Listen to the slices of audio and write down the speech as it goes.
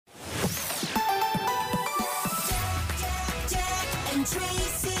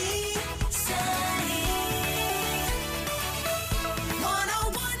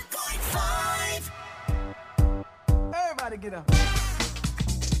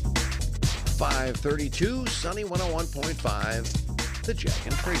532, Sunny 101.5, The Jack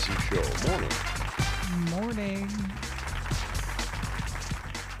and Traci Show. Morning. Morning.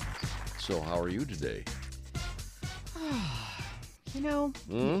 So how are you today?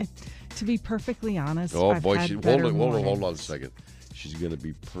 To be perfectly honest, Oh, I've boy, had hold better on mornings. a second. She's going to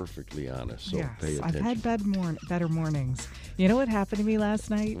be perfectly honest, so Yes, pay attention. I've had better mornings. You know what happened to me last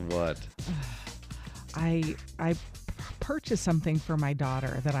night? What? I purchased something for my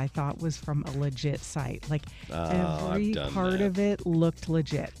daughter that I thought was from a legit site. Like every I've done part that. of it looked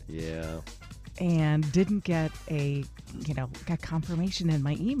legit. Yeah. And didn't get got confirmation in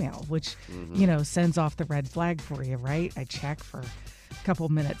my email, which, sends off the red flag for you, right? I check for a couple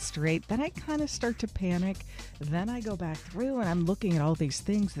minutes straight. Then I kind of start to panic. Then I go back through and I'm looking at all these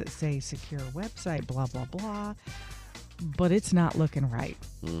things that say secure website, blah, blah, blah. But it's not looking right.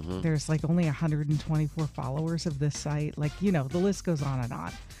 Mm-hmm. There's like only 124 followers of this site. Like, the list goes on and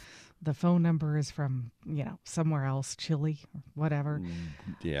on. The phone number is from, somewhere else, Chile, or whatever.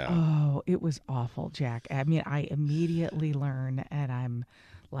 Yeah. Oh, it was awful, Jack. I mean, I immediately learn and I'm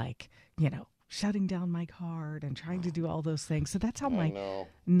like, shutting down my card and trying to do all those things. So that's how my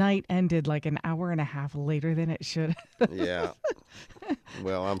night ended, like an hour and a half later than it should. Yeah.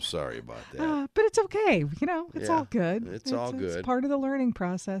 Well, I'm sorry about that. But it's okay. It's all good. It's all good. It's part of the learning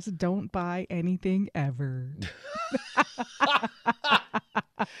process. Don't buy anything ever.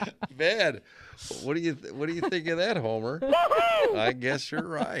 Man, what do you think of that, Homer? I guess you're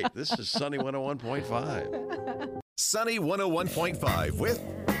right. This is Sunny 101.5. Sunny 101.5 with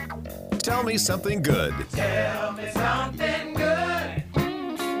Tell Me Something Good. Tell me something good.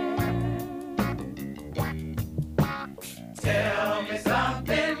 Tell me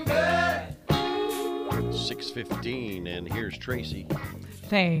something good. 6:15, and here's Traci.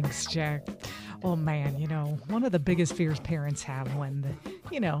 Thanks, Jack. Oh man, one of the biggest fears parents have when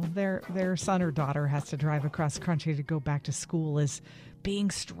their son or daughter has to drive across the country to go back to school is being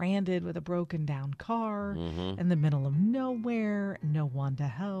stranded with a broken down car in the middle of nowhere, no one to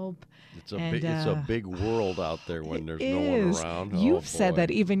help. It's a big world out there when there's no one around. You've said that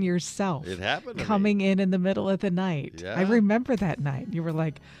even yourself. It happened to coming me. in the middle of the night. Yeah. I remember that night. You were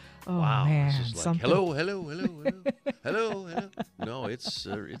like, "Oh wow, man, it's just like, something." hello, hello. No, it's a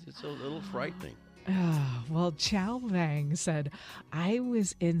little frightening. Well, Chow Vang said, I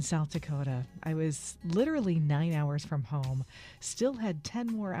was in South Dakota. I was literally 9 hours from home. Still had 10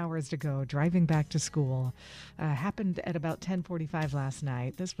 more hours to go driving back to school. Happened at about 10:45 last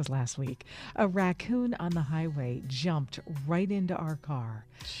night. This was last week. A raccoon on the highway jumped right into our car,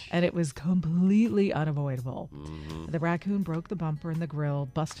 and it was completely unavoidable. The raccoon broke the bumper and the grill,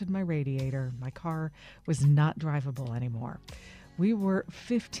 busted my radiator. My car was not drivable anymore. We were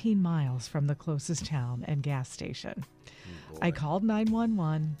 15 miles from the closest town and gas station. I called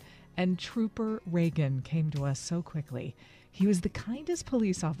 911, and Trooper Reagan came to us so quickly. He was the kindest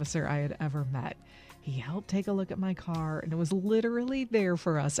police officer I had ever met. He helped take a look at my car, and it was literally there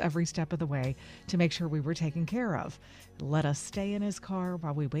for us every step of the way to make sure we were taken care of. Let us stay in his car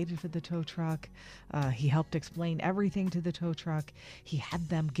while we waited for the tow truck. He helped explain everything to the tow truck. He had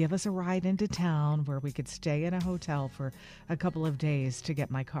them give us a ride into town where we could stay in a hotel for a couple of days to get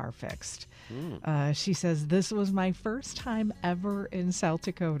my car fixed. She says, this was my first time ever in South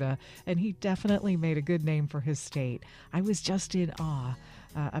Dakota, and he definitely made a good name for his state. I was just in awe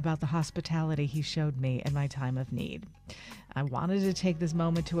about the hospitality he showed me in my time of need. I wanted to take this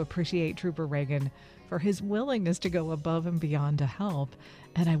moment to appreciate Trooper Reagan for his willingness to go above and beyond to help,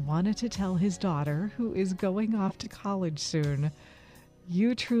 and I wanted to tell his daughter, who is going off to college soon,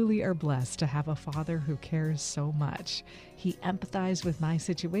 you truly are blessed to have a father who cares so much. He empathized with my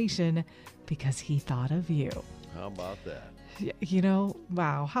situation because he thought of you. How about that?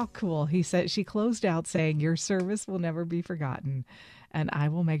 Wow, how cool. He said, she closed out saying, your service will never be forgotten, and I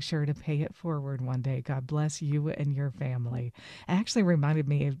will make sure to pay it forward one day. God bless you and your family. It actually reminded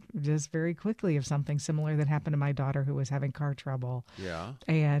me just very quickly of something similar that happened to my daughter who was having car trouble. Yeah.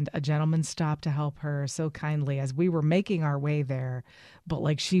 And a gentleman stopped to help her so kindly as we were making our way there, but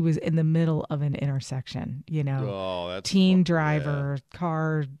like she was in the middle of an intersection, Oh, that's teen fun. driver,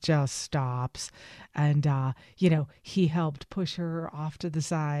 car just stops. And, he helped push her off to the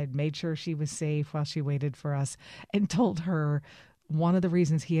side, made sure she was safe while she waited for us, and told her one of the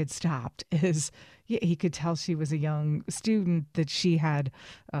reasons he had stopped is he could tell she was a young student, that she had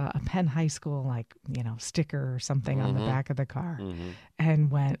a Penn High School, sticker or something on the back of the car. And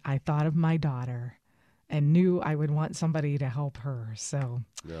when I thought of my daughter and knew I would want somebody to help her. So,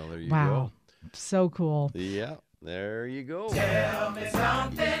 well, there you wow, so cool. Yeah, there you go. Tell me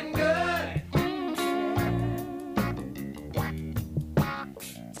something good.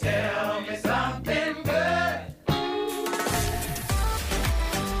 Tell me something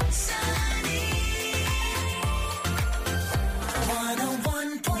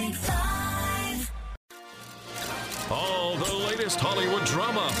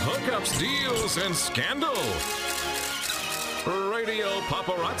drama, hookups, deals, and scandal. Radio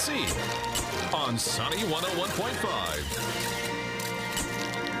Paparazzi on Sunny 101.5.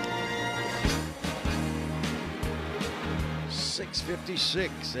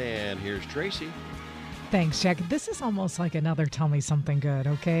 6:56, and here's Tracy. Thanks, Jack. This is almost like another Tell Me Something Good,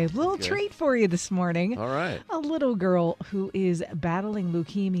 okay? Little treat for you this morning. All right. A little girl who is battling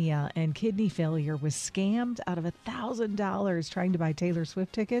leukemia and kidney failure was scammed out of $1,000 trying to buy Taylor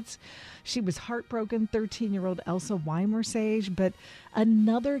Swift tickets. She was heartbroken, 13-year-old Elsa Weimersage, but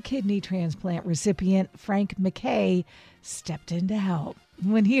another kidney transplant recipient, Frank McKay, stepped in to help.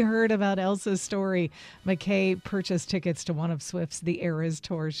 When he heard about Elsa's story, McKay purchased tickets to one of Swift's The Eras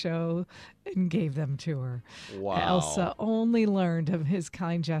Tour show and gave them to her. Wow. Elsa only learned of his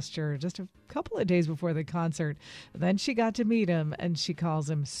kind gesture just a couple of days before the concert. Then she got to meet him, and she calls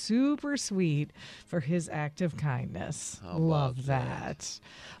him super sweet for his act of kindness. How about Love that.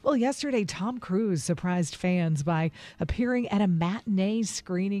 Well, yesterday, Tom Cruise surprised fans by appearing at a matinee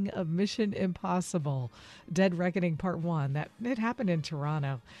screening of Mission Impossible Dead Reckoning Part 1. It happened in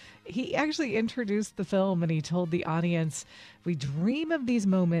Toronto. He actually introduced the film and he told the audience, "We dream of these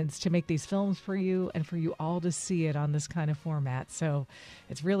moments to make these films for you and for you all to see it on this kind of format. So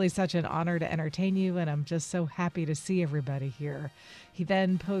it's really such an honor to entertain you, and I'm just so happy to see everybody here." He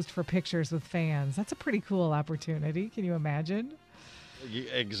then posed for pictures with fans. That's a pretty cool opportunity. Can you imagine?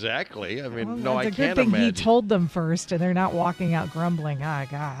 Exactly. I mean, Well, no, I it's a can't good thing imagine. he told them first, and they're not walking out grumbling. Oh,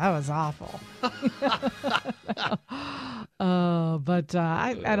 God, that was awful. But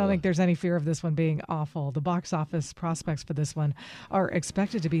I don't think there's any fear of this one being awful. The box office prospects for this one are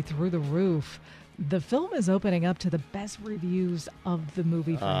expected to be through the roof. The film is opening up to the best reviews of the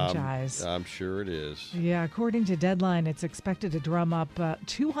movie franchise. I'm sure it is. Yeah, according to Deadline, it's expected to drum up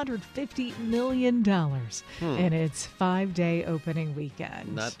 $250 million in its 5-day opening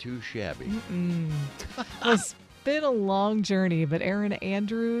weekend. Not too shabby. It's been a long journey, but Erin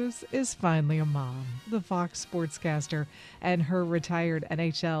Andrews is finally a mom. The Fox sportscaster and her retired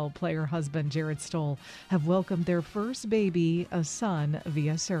NHL player husband, Jared Stoll, have welcomed their first baby, a son,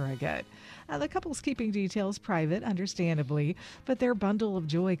 via surrogate. The couple's keeping details private, understandably, but their bundle of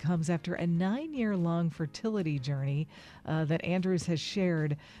joy comes after a 9-year-long fertility journey that Andrews has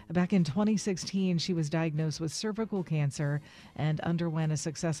shared. Back in 2016, she was diagnosed with cervical cancer and underwent a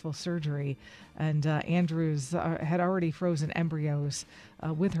successful surgery. And Andrews had already frozen embryos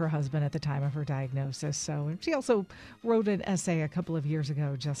with her husband at the time of her diagnosis. So she also wrote an essay a couple of years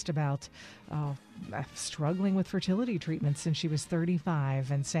ago just about struggling with fertility treatments since she was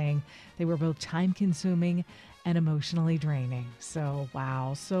 35 and saying they were both time-consuming and emotionally draining. So,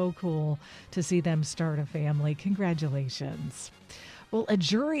 wow, so cool to see them start a family. Congratulations. Well, a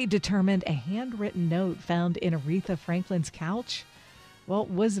jury determined a handwritten note found in Aretha Franklin's couch, well,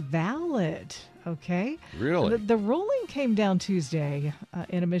 was valid. Okay. Really? The ruling came down Tuesday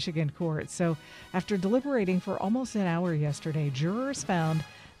in a Michigan court. So after deliberating for almost an hour yesterday, jurors found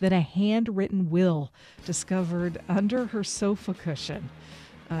that a handwritten will discovered under her sofa cushion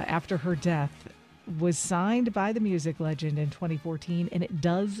after her death was signed by the music legend in 2014, and it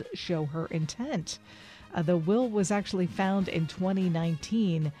does show her intent. The will was actually found in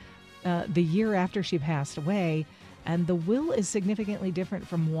 2019, the year after she passed away, and the will is significantly different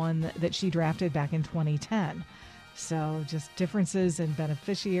from one that she drafted back in 2010. So just differences in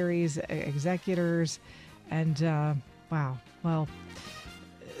beneficiaries, executors, and wow. Well,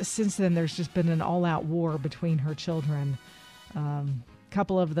 since then, there's just been an all-out war between her children.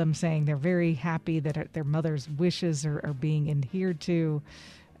 Couple of them saying they're very happy that their mother's wishes are being adhered to.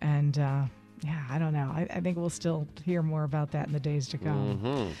 And yeah, I don't know. I think we'll still hear more about that in the days to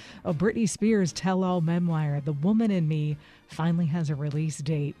come. Oh, Britney Spears' tell-all memoir, The Woman in Me, finally has a release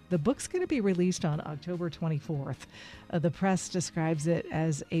date. The book's going to be released on October 24th. The press describes it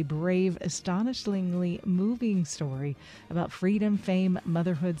as a brave, astonishingly moving story about freedom, fame,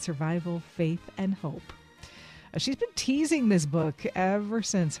 motherhood, survival, faith, and hope. She's been teasing this book ever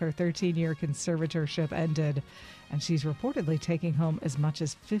since her 13-year conservatorship ended, and she's reportedly taking home as much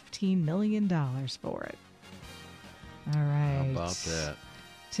as $15 million for it. All right. How about that?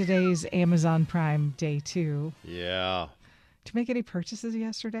 Today's Amazon Prime Day 2. Yeah. Did you make any purchases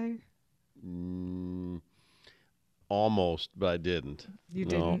yesterday? Almost, but I didn't. You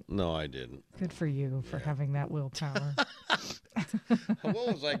didn't? No, I didn't. Good for you for having that willpower. What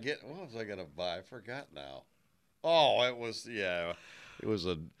was I gonna buy? I forgot now. Oh, it was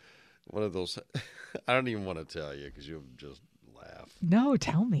one of those. I don't even want to tell you because you'll just laugh. No,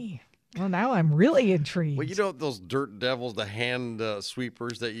 tell me. Well, now I'm really intrigued. Well, you know those dirt devils, the hand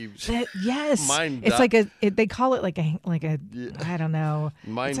sweepers that you. Yes, Mine it's like they call it like a Yeah. I don't know.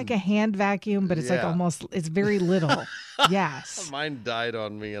 Mine, It's like a hand vacuum, but it's like Yeah. almost it's very little. Yes. Mine died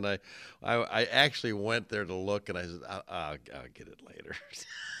on me, and I actually went there to look, and I said, I'll get it later.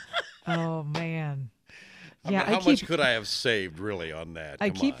 Oh man. How Yeah, much could I have saved really on that? I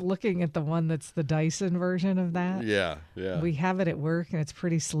Come keep on. looking at the one that's the Dyson version of that. Yeah. We have it at work and it's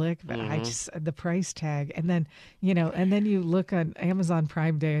pretty slick, but I Mm-hmm. just the price tag, and then you look on Amazon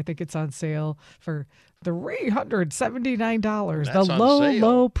Prime Day. I think it's on sale for $379. That's The on low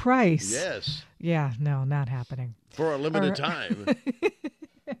sale. price. Yes, Yeah, no, not happening. for a limited time.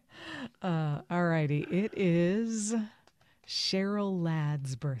 All righty, it is Cheryl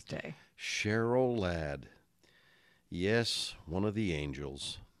Ladd's birthday. Cheryl Ladd. Yes, one of the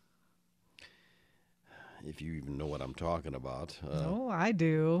angels. If you even know what I'm talking about. Oh, I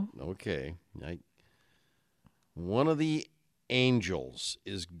do. Okay. One of the angels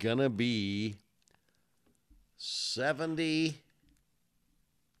is going to be 70.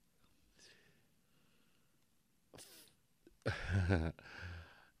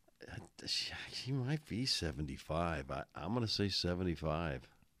 She might be 75. I'm going to say 75.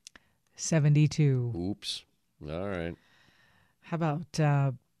 72. Oops. All right. How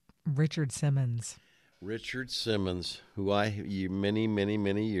about Richard Simmons? Richard Simmons, who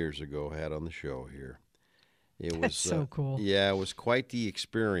many years ago had on the show here. It was That's so cool. Yeah, it was quite the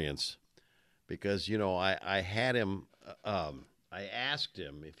experience because I had him. I asked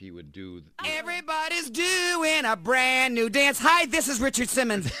him if he would do. Everybody's doing a brand new dance. Hi, this is Richard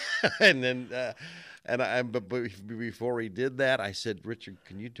Simmons. And then but before he did that, I said, Richard,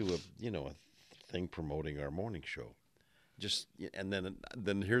 can you do a thing promoting our morning show? And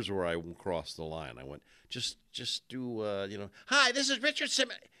then here's where I crossed the line. I went, just do hi, this is Richard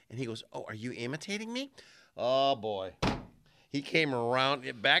Simmons. And he goes, oh, are you imitating me? Oh boy. He came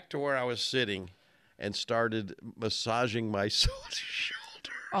around back to where I was sitting and started massaging my shoulders.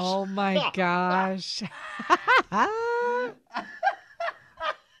 Oh my gosh. Oh,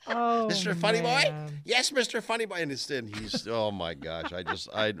 Mr. Funny Boy? man. Yes, Mr. Funny Boy. And he's oh my gosh.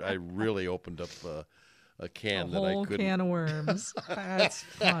 I really opened up a can A that I whole couldn't. can of worms. That's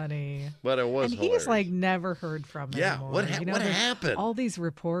funny. But it was And hilarious. he's like never heard from Yeah, anymore. what You know, what there's happened? All these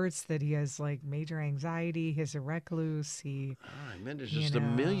reports that he has like major anxiety, he's a recluse. I mean, there's just a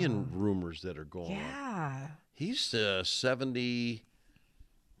million rumors that are going on. Yeah. He's 70.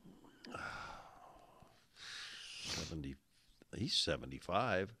 He's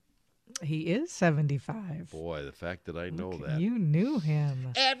 75. He is 75. Boy, the fact that I know that. You knew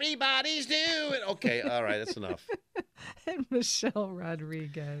him. Everybody's doing. Okay, all right, that's enough. And Michelle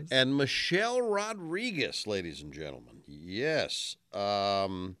Rodriguez. And Michelle Rodriguez, ladies and gentlemen. Yes.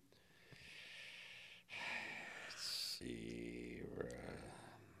 Let's see.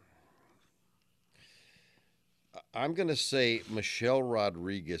 I'm going to say Michelle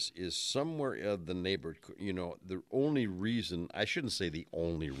Rodriguez is somewhere in the neighborhood. The only reason, I shouldn't say the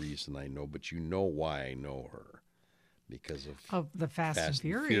only reason I know, but you know why I know her. Because of the Fast and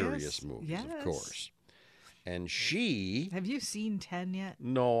Furious. movies, Yes. of course. And she... Have you seen 10 yet?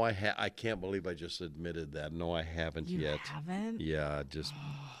 No, I can't believe I just admitted that. No, I haven't You yet. haven't? Yeah, just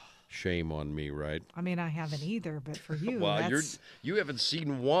shame on me, right? I mean, I haven't either, but for you, Well, that's... you haven't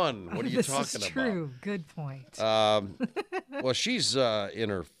seen one. What are you talking This is true. Good point. about? Well, she's in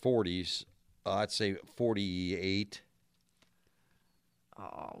her 40s. I'd say 48.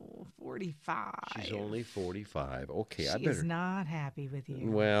 Oh, 45. She's only 45. Okay, I She better. is not happy with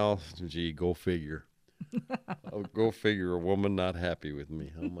you. Well, gee, go figure. Oh, go figure. A woman not happy with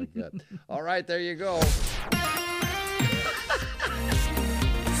me. Oh my God. All right, there you go.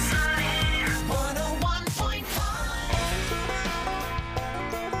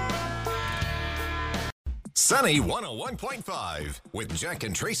 Sunny 101.5 with Jack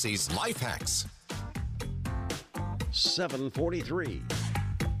and Tracy's Life Hacks. 7:43.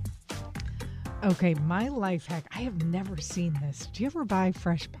 Okay, my life hack. I have never seen this. Do you ever buy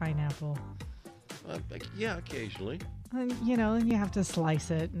fresh pineapple? Yeah, occasionally. And you have to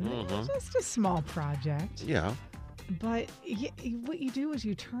slice it. And It's just a small project. Yeah. But what you do is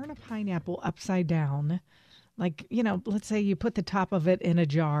you turn a pineapple upside down. Like, let's say you put the top of it in a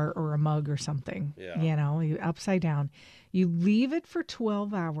jar or a mug or something. Yeah. You upside down. You leave it for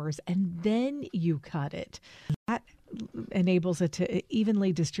 12 hours and then you cut it. That enables it to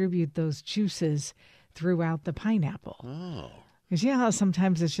evenly distribute those juices throughout the pineapple. Oh. Because how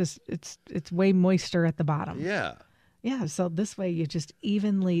sometimes it's way moister at the bottom. Yeah. Yeah, so this way you just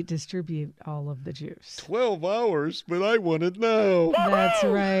evenly distribute all of the juice. 12 hours, but I want it now. That's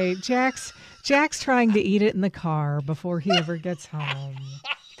right. Jack's trying to eat it in the car before he ever gets home.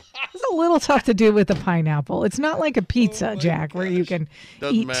 It's a little tough to do with the pineapple. It's not like a pizza, Jack, where you can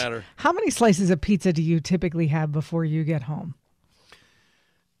Doesn't eat. matter. How many slices of pizza do you typically have before you get home?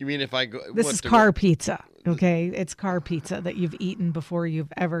 You mean if I go? This is car pizza, okay? It's car pizza that you've eaten before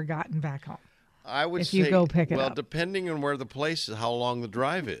you've ever gotten back home. I would if say, you go pick it well, up. depending on where the place is, how long the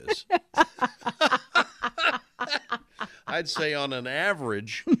drive is. I'd say on an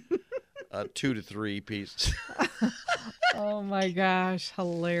average, 2 to 3 pieces. Oh my gosh,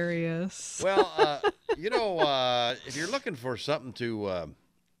 hilarious. Well, if you're looking for something to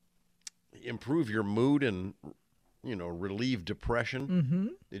improve your mood and, relieve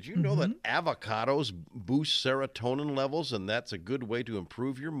depression, did you know that avocados boost serotonin levels, and that's a good way to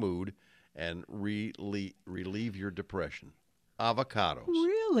improve your mood and relieve your depression? Avocados.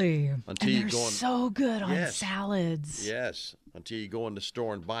 Really? Until and you they're go on, so good on Yes. salads. Yes, until you go in the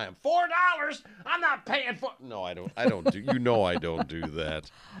store and buy them. $4. I'm not paying for. No, I don't. I don't do. I don't do that.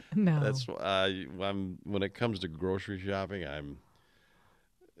 No. That's when it comes to grocery shopping,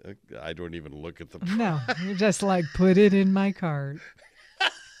 I don't even look at the. No, you're just like, put it in my cart.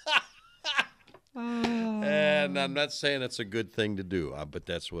 And I'm not saying it's a good thing to do, but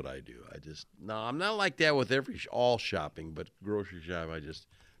that's what I do. I'm not like that with all shopping, but grocery shopping,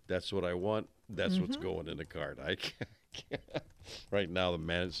 that's what I want. That's what's going in the cart. I can't. Right now,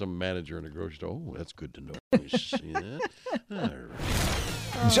 some manager in the grocery store, oh, that's good to know. You see that? All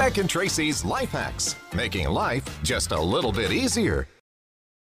right. Jack and Traci's Life Hacks, making life just a little bit easier.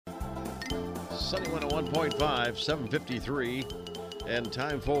 Sunny 101.5, 7:53, and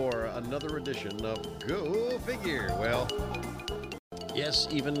time for another edition of Go Figure. Well, yes,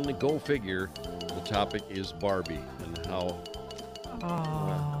 even Go Figure, the topic is Barbie and how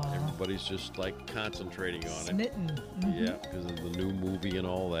everybody's just like concentrating on it. Smitten. Yeah, because of the new movie and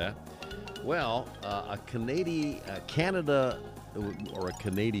all that. Well, a Canada or a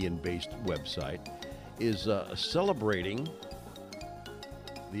Canadian-based website is celebrating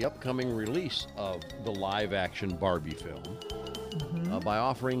the upcoming release of the live-action Barbie film by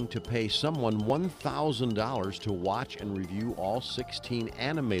offering to pay someone $1,000 to watch and review all 16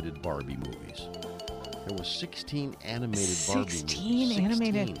 animated Barbie movies. There was 16 animated Barbie movies. 16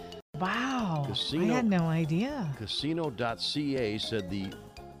 animated. Wow. I had no idea. Casino.ca said the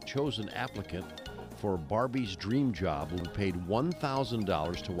chosen applicant for Barbie's dream job will be paid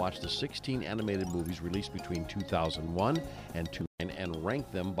 $1,000 to watch the 16 animated movies released between 2001 and 2009 and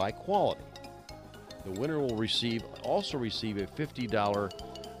rank them by quality. The winner will also receive a $50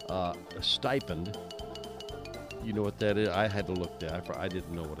 stipend. You know what that is? I had to look that. I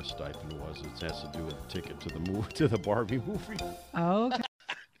didn't know what a stipend was. It has to do with a ticket to the Barbie movie. Okay.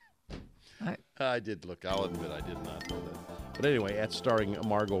 I did look. I'll admit I did not know that. But anyway, it's starring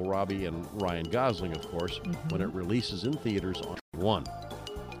Margot Robbie and Ryan Gosling, of course, when it releases in theaters on 1.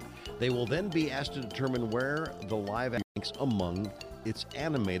 They will then be asked to determine where the live ranks among its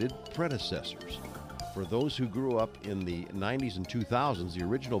animated predecessors. For those who grew up in the 90s and 2000s, the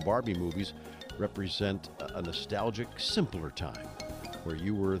original Barbie movies represent a nostalgic, simpler time where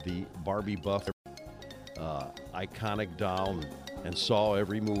you were the Barbie buff, iconic doll and saw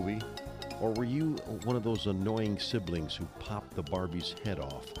every movie. Or were you one of those annoying siblings who popped the Barbie's head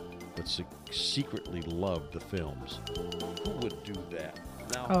off but secretly loved the films? Who would do that?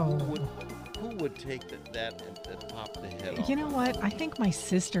 Now, who would take that and pop the head off? You know what? I think my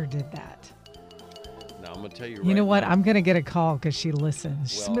sister did that. Now, I'm going to tell you You know what? now, I'm going to get a call because she listens.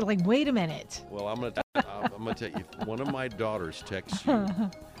 She's Well- gonna be like, wait a minute. Well, I'm going to tell you, if one of my daughters texts you,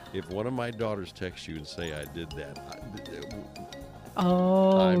 and say I did that,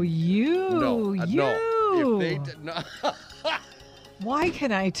 Oh, I'm- you. no. If they did not, Why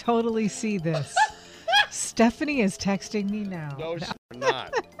can I totally see this? Stephanie is texting me now. no, she's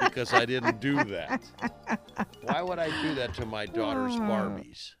not, because I didn't do that. Why would I do that to my daughter's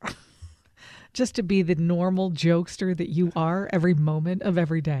Barbies? Just to be the normal jokester that you are every moment of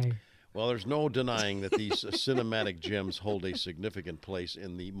every day. Well, there's no denying that these cinematic gems hold a significant place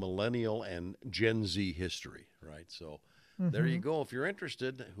in the millennial and Gen Z history, right? So there you go. If you're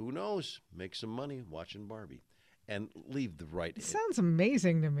interested, who knows? Make some money watching Barbie and leave the right. It sounds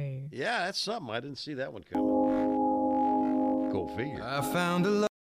amazing to me. Yeah, that's something. I didn't see that one coming. Go figure. I found a